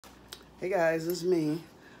Hey guys, it's me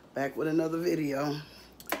back with another video.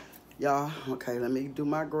 Y'all, okay, let me do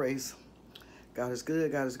my grace. God is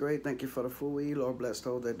good, God is great. Thank you for the food we eat. Lord bless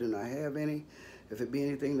those that do not have any. If it be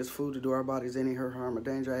anything that's food to do our bodies any hurt, harm, or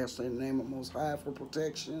danger, I ask in the name of Most High for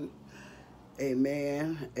protection.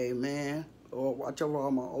 Amen, amen. Lord, watch over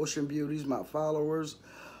all my ocean beauties, my followers,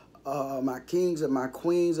 my kings and my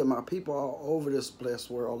queens and my people all over this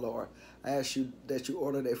blessed world, Lord. I ask you that you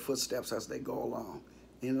order their footsteps as they go along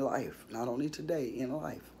in life, not only today, in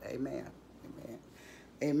life. Amen, amen,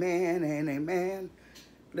 amen, and amen.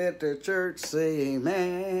 Let the church say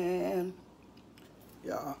amen.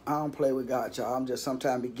 Y'all, I don't play with God, y'all. I'm just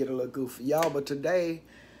sometimes get a little goofy, y'all. But today,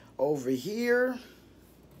 over here,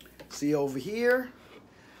 see over here,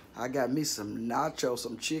 I got me some nachos,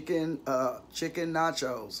 some chicken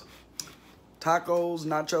nachos. Tacos,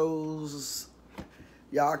 nachos.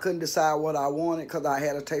 Y'all, I couldn't decide what I wanted because I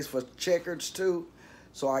had a taste for Checkers too.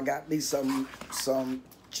 So I got me some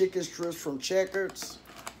chicken strips from Checkers.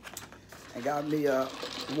 I got me a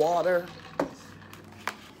water.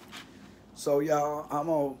 So y'all, I'm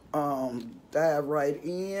gonna dive right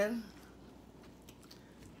in.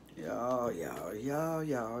 Y'all.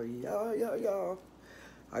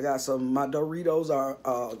 I got my Doritos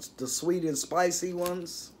are the sweet and spicy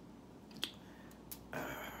ones.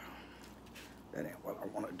 That ain't what I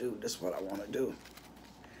want to do. This is what I want to do.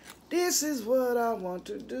 This is what I want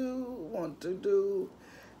to do.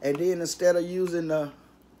 And then instead of using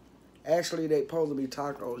actually they supposed to be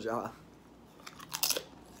tacos, y'all.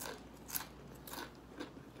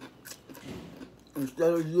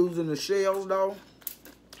 Instead of using the shells though,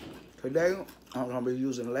 today I'm gonna be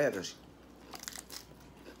using lettuce.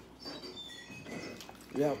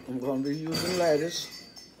 Yep, I'm gonna be using lettuce.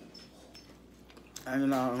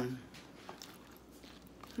 And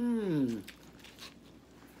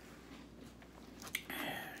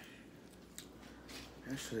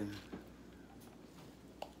let's see.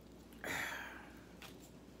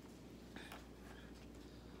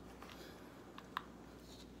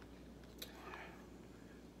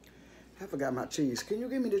 I forgot my cheese. Can you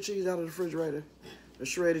give me the cheese out of the refrigerator? The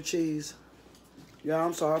shredded cheese. Yeah,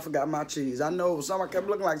 I'm sorry, I forgot my cheese. I know some kept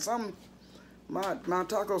looking like something. My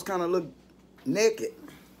tacos kind of look naked.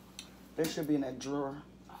 They should be in that drawer.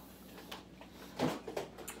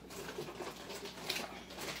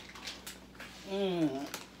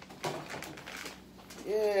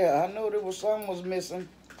 Yeah, I know there was something was missing.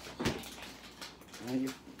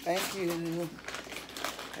 Thank you.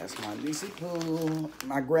 That's my niecey Pooh.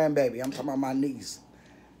 My grandbaby. I'm talking about my niece.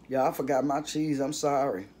 Yeah, I forgot my cheese. I'm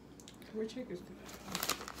sorry. Where Checkers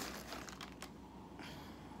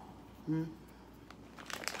go?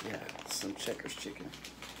 Yeah, some Checkers chicken.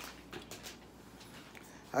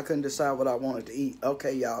 I couldn't decide what I wanted to eat.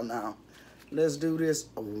 Okay, y'all, now let's do this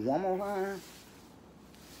one more time.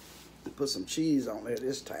 Put some cheese on there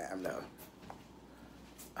this time, though.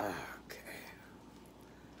 Okay.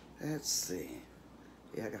 Let's see.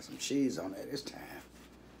 Yeah, I got some cheese on there this time.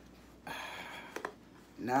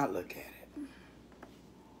 Now look at it.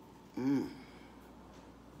 Mmm.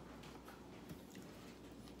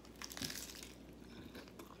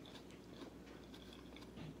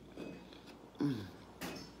 Mmm.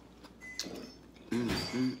 Mmm,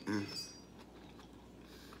 mmm, mmm.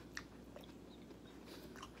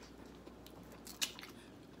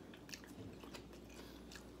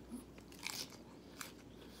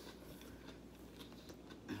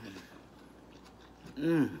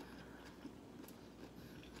 Mmm.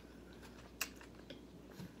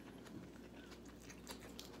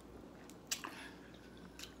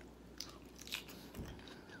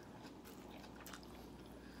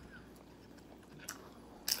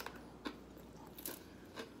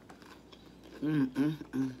 Mmm, mmm,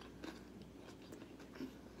 mmm.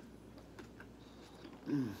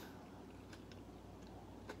 Mmm.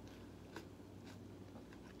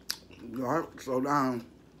 God, slow down.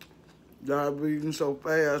 Y'all breathing so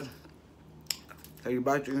fast. Take you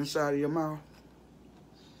bite the inside of your mouth.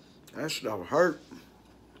 That stuff hurt.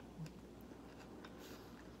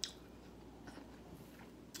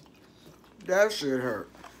 That shit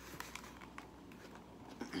hurt.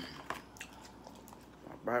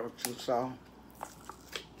 Barbecue sauce.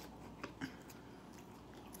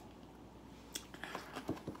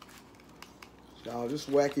 Y'all, this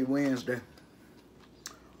Wacky Wednesday.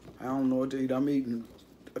 I don't know what to eat. I'm eating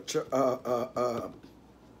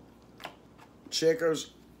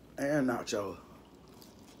Checkers and nachos.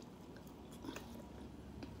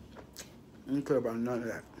 I don't care about none of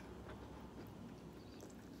that.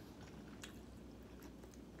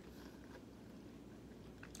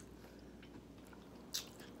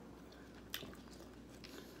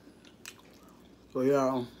 So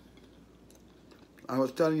yeah, I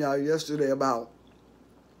was telling y'all yesterday about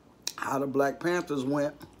how the Black Panthers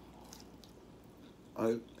went.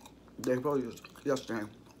 They probably yesterday.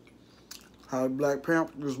 How the Black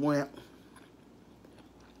Panthers went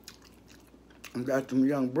and got them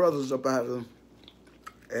young brothers up out of,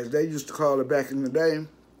 as they used to call it back in the day,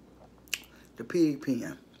 the pig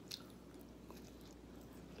pen.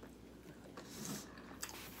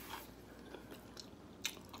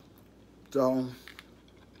 So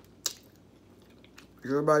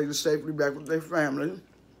everybody was safely back with their family.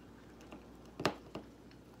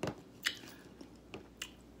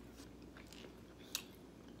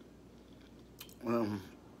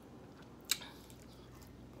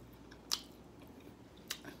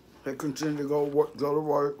 They continued to go to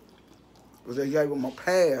work, because they gave them a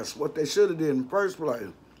pass. What they should have did in the first place,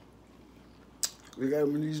 they gave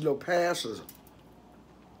them these little passes.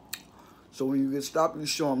 So when you get stopped, you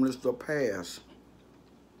show them this little pass.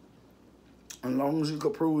 As long as you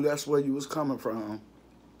could prove that's where you was coming from,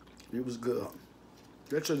 you was good.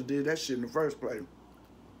 They should have did that shit in the first place.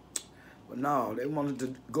 But no, they wanted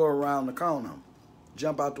to go around the corner,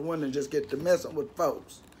 jump out the window and just get to messing with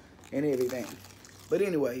folks and everything. But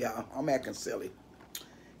anyway, y'all, I'm acting silly.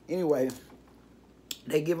 Anyway,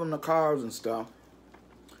 they give them the cars and stuff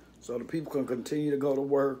so the people can continue to go to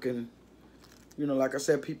work. And, you know, like I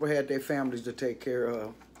said, people had their families to take care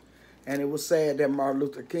of. And it was sad that Martin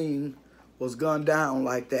Luther King was gunned down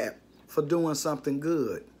like that for doing something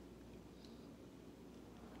good.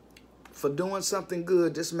 For doing something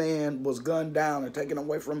good, this man was gunned down and taken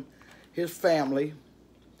away from his family,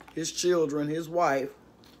 his children, his wife,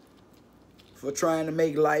 for trying to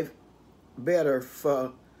make life better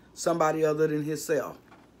for somebody other than himself.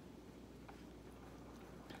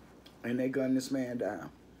 And they gunned this man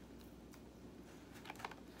down.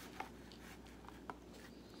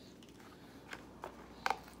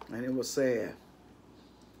 And it was sad.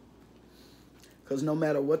 Because no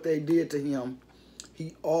matter what they did to him,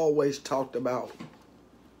 he always talked about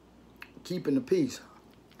keeping the peace.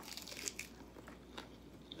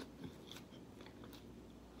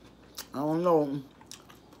 I don't know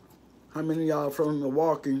how many of y'all are from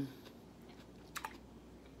Milwaukee,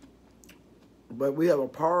 but we have a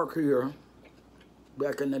park here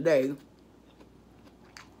back in the day,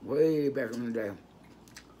 way back in the day.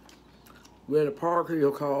 We had a park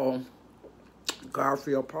here called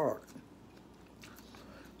Garfield Park.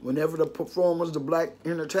 Whenever the performers, the black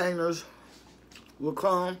entertainers would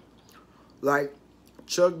come, like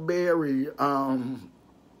Chuck Berry,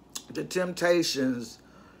 the Temptations,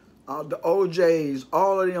 the OJs,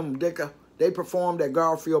 all of them, they performed at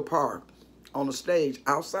Garfield Park on the stage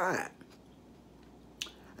outside.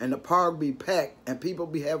 And the park be packed and people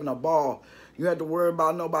be having a ball. You had to worry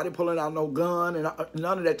about nobody pulling out no gun and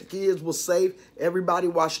none of that. The kids was safe. Everybody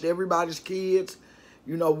watched everybody's kids.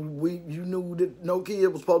 You know, you knew that no kid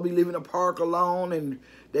was supposed to be leaving the park alone, and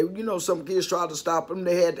they, you know, some kids tried to stop them.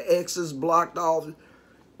 They had the exits blocked off.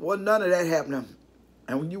 Wasn't none of that happening.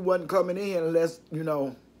 And when you wasn't coming in unless, you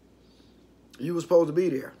know, you was supposed to be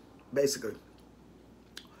there, basically.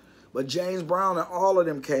 But James Brown and all of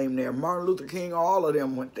them came there. Martin Luther King, all of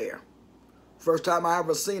them went there. First time I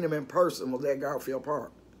ever seen him in person was at Garfield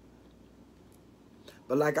Park.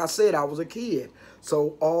 But like I said, I was a kid.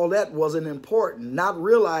 So all that wasn't important, not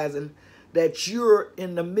realizing that you're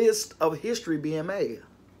in the midst of history being made.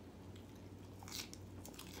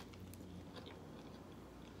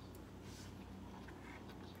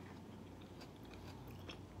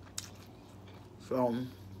 So,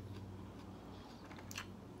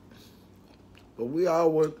 but we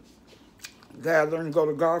all would gather and go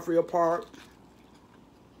to Garfield Park.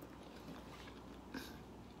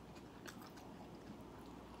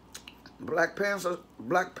 Black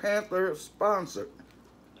Panther sponsored.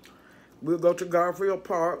 We'll go to Garfield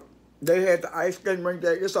Park. They had the ice skating rink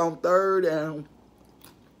there. It's on 3rd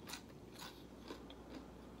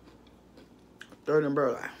and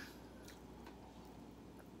Burleigh.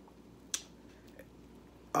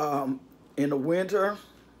 In the winter,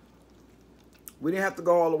 we didn't have to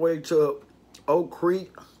go all the way to Oak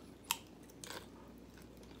Creek.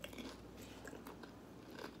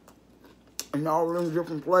 And all of them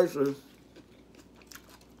different places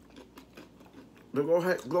to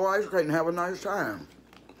go ice skating and have a nice time.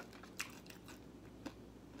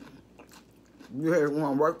 You had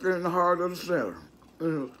one right there in the heart of the center,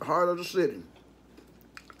 in the heart of the city.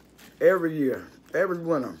 Every year, every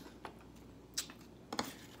winter.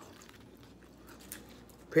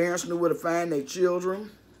 Parents knew where to find their children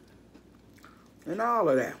and all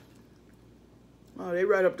of that. Oh, they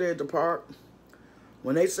right up there at the park.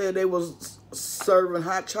 When they said they was serving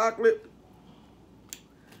hot chocolate,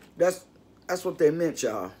 That's what they meant,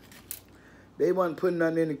 y'all. They wasn't putting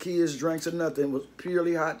nothing in the kids' drinks or nothing. It was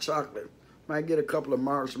purely hot chocolate. Might get a couple of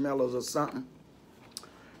marshmallows or something.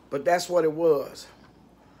 But that's what it was.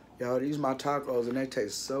 Y'all, these my tacos and they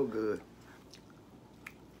taste so good.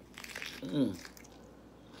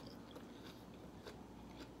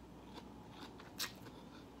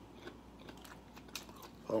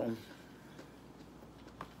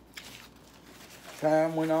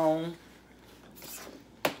 Time went on.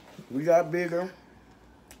 We got bigger.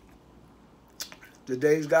 The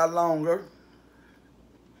days got longer.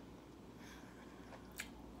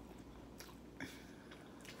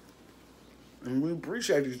 And we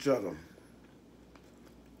appreciate each other.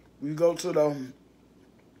 We go to the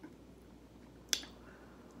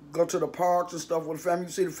parks and stuff with the family.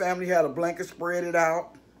 You see the family had a blanket spread it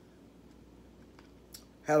out.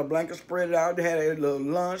 They had a little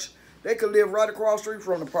lunch. They could live right across the street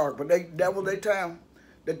from the park, but that was their time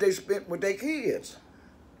that they spent with their kids.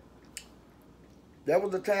 That was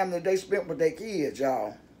the time that they spent with their kids,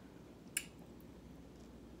 y'all.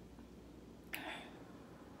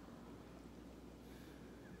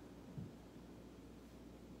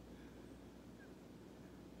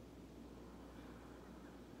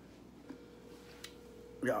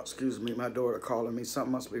 Y'all, excuse me, my daughter calling me.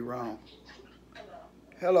 Something must be wrong.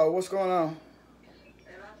 Hello, what's going on?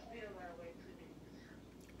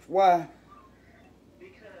 Why?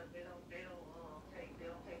 Because they don't take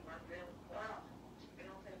my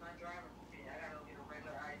driver's certificate. I gotta get a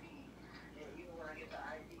regular ID. And even when I get the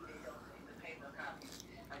ID, they don't take the paper copy.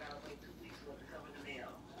 I gotta wait 2 weeks for it to come in the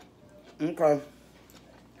mail. Okay.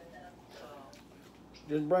 So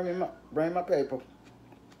Just bring my paper.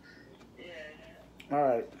 yeah. All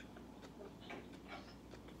right.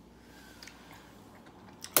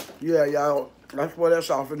 Yeah, y'all. That's what that's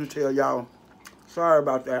off to tell y'all. Sorry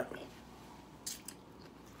about that.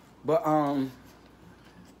 But I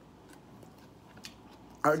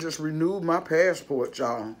just renewed my passport,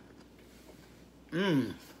 y'all.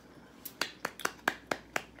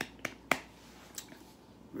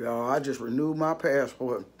 Y'all, I just renewed my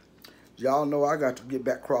passport. Y'all know I got to get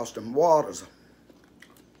back across them waters.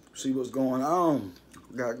 See what's going on.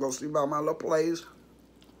 Gotta go see about my little place.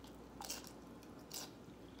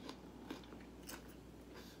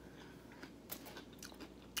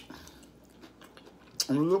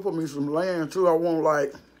 I'm looking for me some land too. I want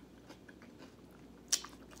like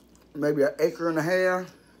maybe 1.5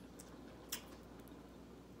 acres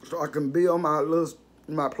so I can build my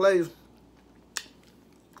place.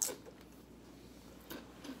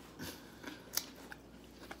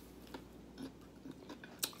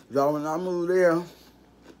 Y'all, when I moved there,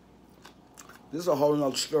 this is a whole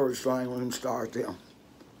nother story, so I ain't gonna even start there.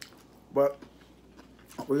 But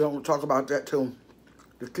we're gonna talk about that too.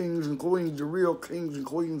 The kings and queens, the real kings and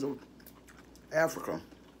queens of Africa.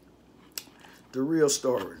 The real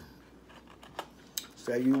story.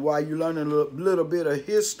 So while you learning a little bit of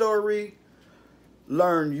his story,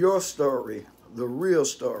 learn your story, the real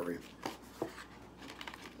story.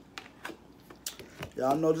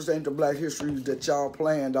 Y'all know this ain't the Black History that y'all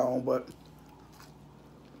planned on, but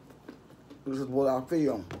this is what I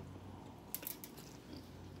feel.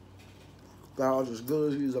 God is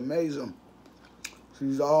good, he's amazing.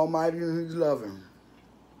 He's almighty and he's loving.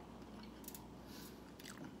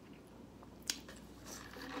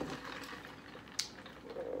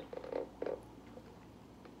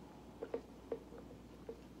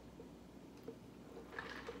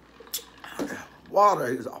 Water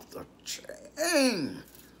is off the chain.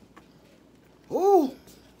 Ooh.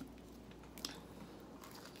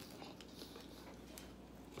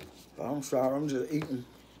 I'm sorry, I'm just eating.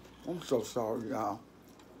 I'm so sorry, y'all.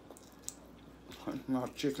 It's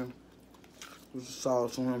not chicken. There's a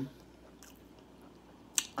sauce on them.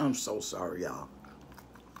 I'm so sorry, y'all.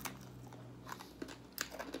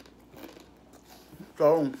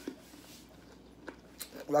 So,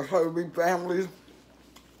 that's how we families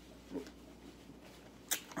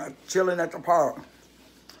chilling at the park.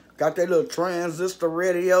 Got their little transistor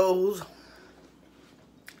radios.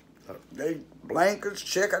 They blankets,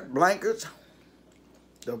 checkered blankets.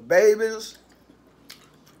 The babies.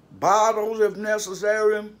 Bottles if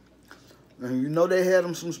necessary. And you know they had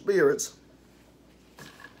them some spirits.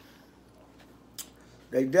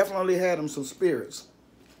 They definitely had them some spirits.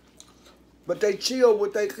 But they chill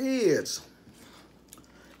with their kids.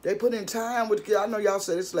 They put in time with the kids. I know y'all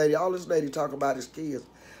say this lady, all this lady talk about his kids.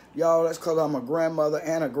 Y'all, that's because I'm a grandmother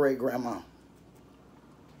and a great-grandma.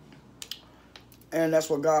 And that's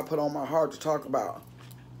what God put on my heart to talk about.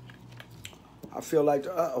 I feel like,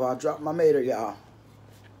 I dropped my mater, y'all.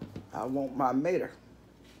 I want my mater.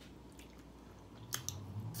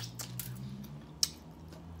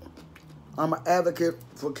 I'm an advocate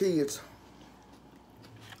for kids.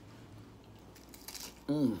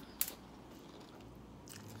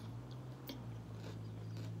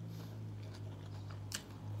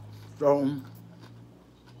 So,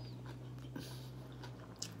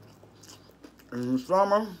 in the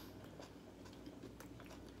summer,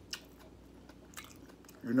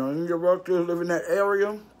 you know, any of your relatives live in that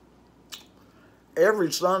area,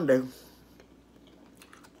 every Sunday,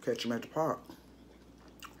 catch them at the park,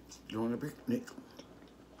 doing a picnic,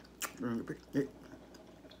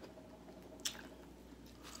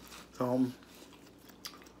 So,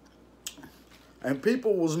 and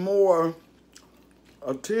people was more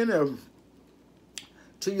attentive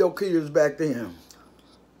to your kids back then.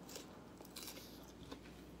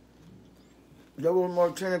 They were more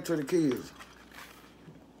attentive to the kids.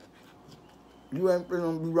 You ain't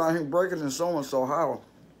gonna be right here breaking and so and so how.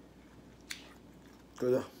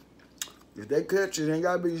 Cause if they catch you, they ain't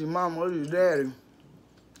gotta be your mama or your daddy.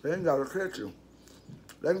 They ain't gotta catch you.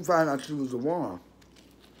 They can find out you was the one.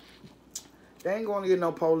 They ain't gonna get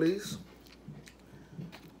no police.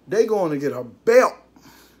 They going to get a belt.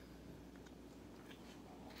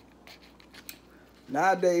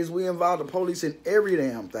 Nowadays, we involve the police in every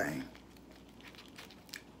damn thing.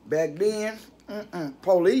 Back then,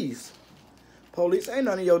 police. Police ain't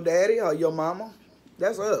none of your daddy or your mama.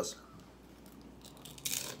 That's us.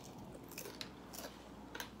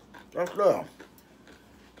 That's them.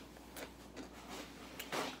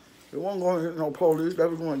 They wasn't going to get no police. They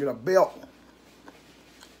was going to get a belt.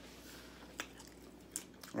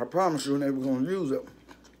 I promise you, they were going to use it.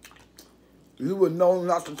 You would know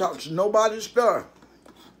not to touch nobody's stuff.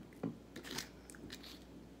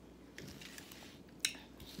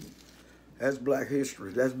 That's black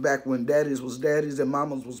history. That's back when daddies was daddies and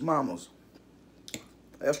mamas was mamas.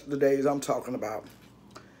 That's the days I'm talking about.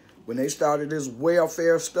 When they started this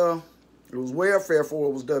welfare stuff, it was welfare before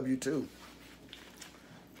it was W-2.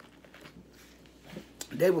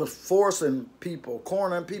 They was forcing people,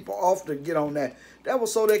 cornering people off to get on that. That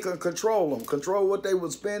was so they could control them, control what they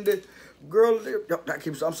would spend it. Girl,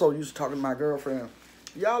 I'm so used to talking to my girlfriend.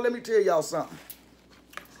 Y'all, let me tell y'all something.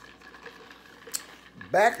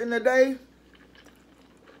 Back in the day,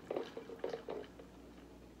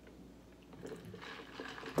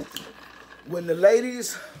 when the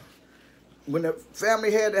ladies, when the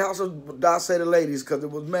family had the house, I say the ladies, because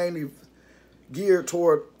it was mainly geared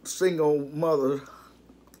toward single mothers.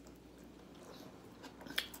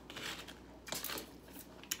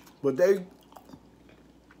 But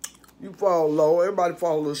you fall low. Everybody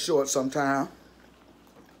fall a little short sometime.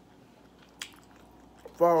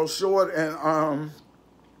 Fall short and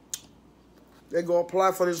they go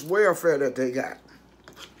apply for this welfare that they got.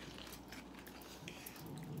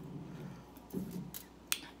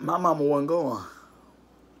 My mama wasn't going.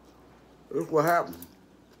 This is what happened.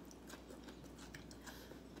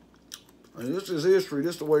 And this is history.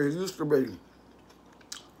 This is the way it used to be.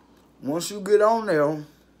 Once you get on there,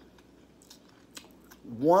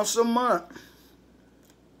 once a month,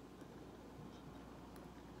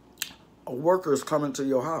 a worker is coming to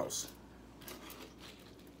your house.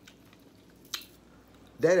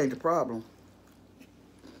 That ain't the problem.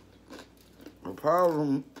 The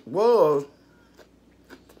problem was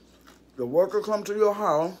the worker come to your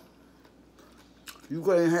house, you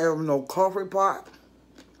couldn't have no coffee pot,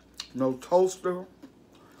 no toaster,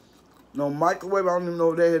 no microwave. I don't even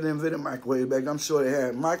know if they had invented microwave back. I'm sure they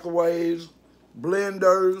had microwaves,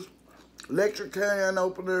 blenders, electric can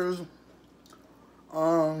openers,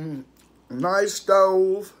 nice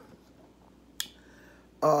stove,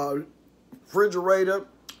 refrigerator.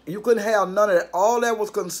 You couldn't have none of that. All that was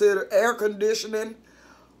considered air conditioning.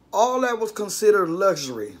 All that was considered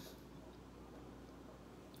luxury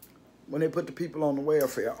when they put the people on the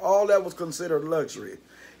welfare. All that was considered luxury.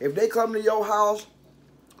 If they come to your house,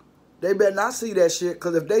 they better not see that shit,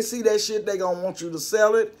 because if they see that shit, they gonna want you to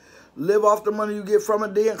sell it, live off the money you get from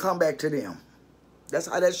it, then come back to them. That's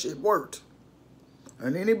how that shit worked.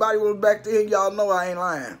 And anybody who was back then, y'all know I ain't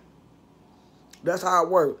lying. That's how it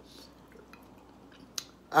worked.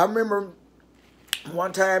 I remember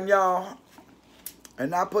one time, y'all,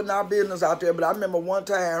 and not putting our business out there, but I remember one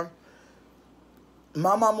time,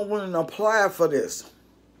 my mama went and applied for this.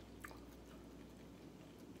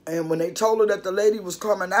 And when they told her that the lady was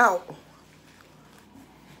coming out,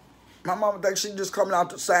 my mama thinks she just coming out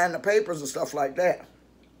to sign the papers and stuff like that.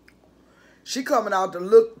 She coming out to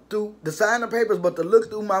look through, to sign the papers, but to look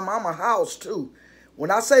through my mama's house too. When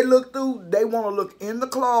I say look through, they want to look in the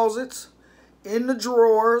closets, in the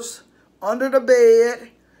drawers, under the bed,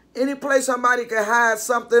 any place somebody can hide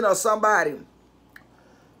something or somebody.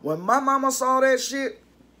 When my mama saw that shit,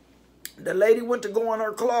 The lady went to go in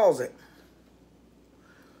her closet.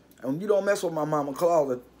 And you don't mess with my mama's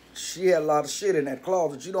closet. She had a lot of shit in that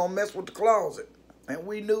closet. You don't mess with the closet. And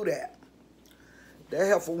we knew that. That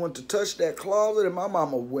heifer went to touch that closet and my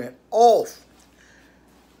mama went off.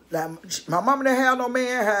 Now, my mama didn't have no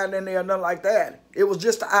man hiding in there, nothing like that. It was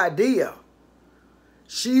just the idea.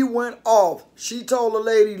 She went off. She told the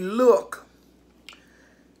lady, look,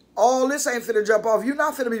 all this ain't finna jump off. You're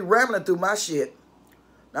not finna be rambling through my shit.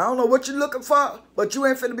 Now, I don't know what you're looking for, but you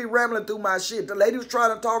ain't finna be rambling through my shit. The lady was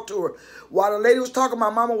trying to talk to her. While the lady was talking, my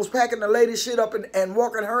mama was packing the lady's shit up and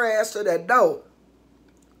walking her ass to that door.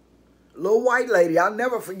 Little white lady, I'll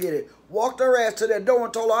never forget it. Walked her ass to that door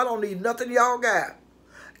and told her, I don't need nothing y'all got.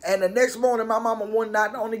 And the next morning, my mama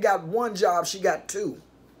not only got one job, she got two.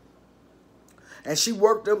 And she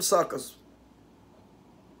worked them suckers.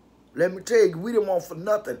 Let me tell you, we didn't want for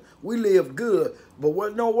nothing. We lived good, but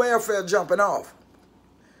wasn't no welfare jumping off.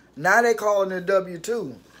 Now they calling it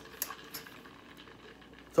W-2.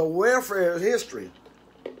 So welfare is history.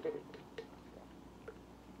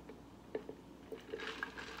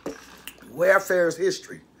 Welfare is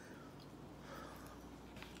history.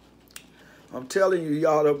 I'm telling you,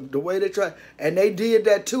 y'all, the way they try, and they did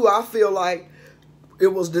that too. I feel like it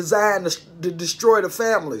was designed to destroy the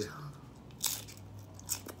families.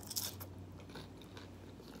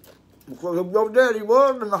 Because if your daddy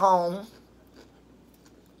was in the home,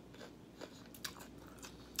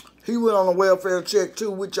 he went on a welfare check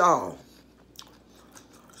too with y'all.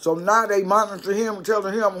 So now they monitor him,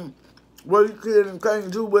 telling him what he can and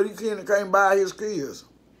can't do, what he can and can't buy his kids.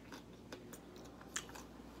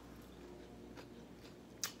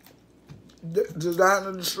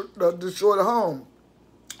 Designed to destroy the home.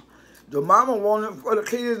 The mama wanted for the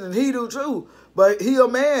kids, and he do too. But he a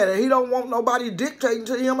man, and he don't want nobody dictating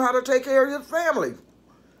to him how to take care of his family.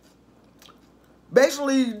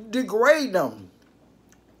 Basically degrade them.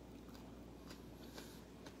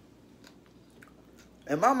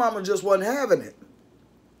 And my mama just wasn't having it.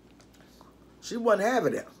 She wasn't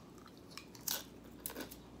having it.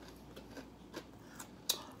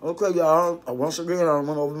 Okay, y'all. Once again, I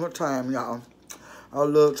went over my time, y'all. I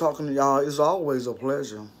love talking to y'all. It's always a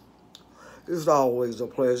pleasure. It's always a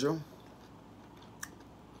pleasure.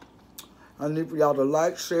 I need for y'all to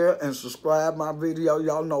like, share, and subscribe my video.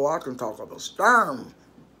 Y'all know I can talk of a storm.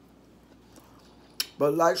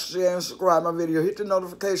 But like, share, and subscribe my video. Hit the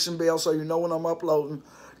notification bell so you know when I'm uploading.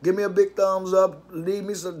 Give me a big thumbs up.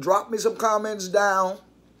 Drop me some comments down.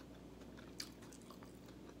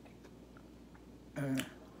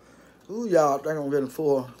 Ooh, y'all, I think I'm getting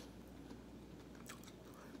full.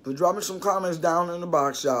 But drop me some comments down in the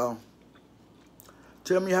box, y'all.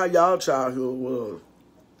 Tell me how y'all childhood was.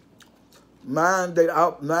 Mine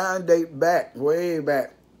date back, way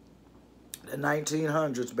back. The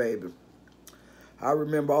 1900s, baby. I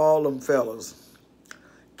remember all them fellas.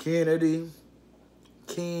 Kennedy,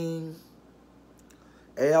 King,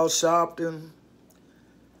 Al Sharpton,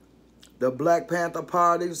 the Black Panther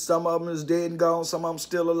Party. Some of them is dead and gone, some of them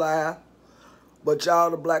still alive. But y'all,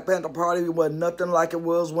 the Black Panther Party wasn't nothing like it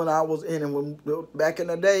was when I was in it. Back in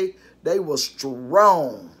the day, they were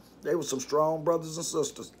strong. They were some strong brothers and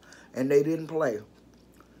sisters, and they didn't play.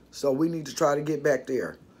 So we need to try to get back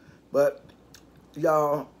there. But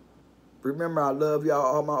y'all, remember, I love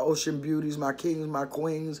y'all, all my ocean beauties, my kings, my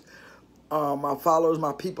queens, my followers,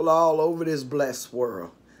 my people all over this blessed world.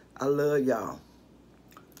 I love y'all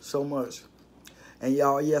so much. And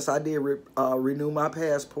y'all, yes, I did renew my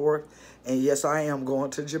passport. And yes, I am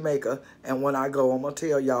going to Jamaica. And when I go, I'm going to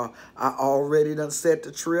tell y'all, I already done set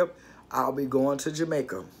the trip. I'll be going to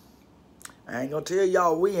Jamaica. I ain't going to tell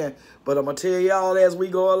y'all when, but I'm going to tell y'all as we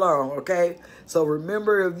go along, okay? So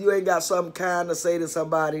remember, if you ain't got something kind to say to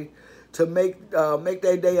somebody to make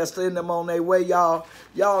their day or send them on their way, y'all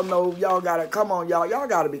know y'all got to, come on, y'all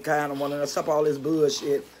got to be kind to one another. Stop all this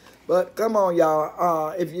bullshit. But come on,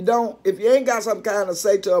 y'all. If you ain't got some kind to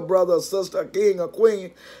say to a brother, or sister, a king, or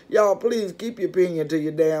queen, y'all please keep your opinion to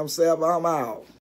your damn self. I'm out.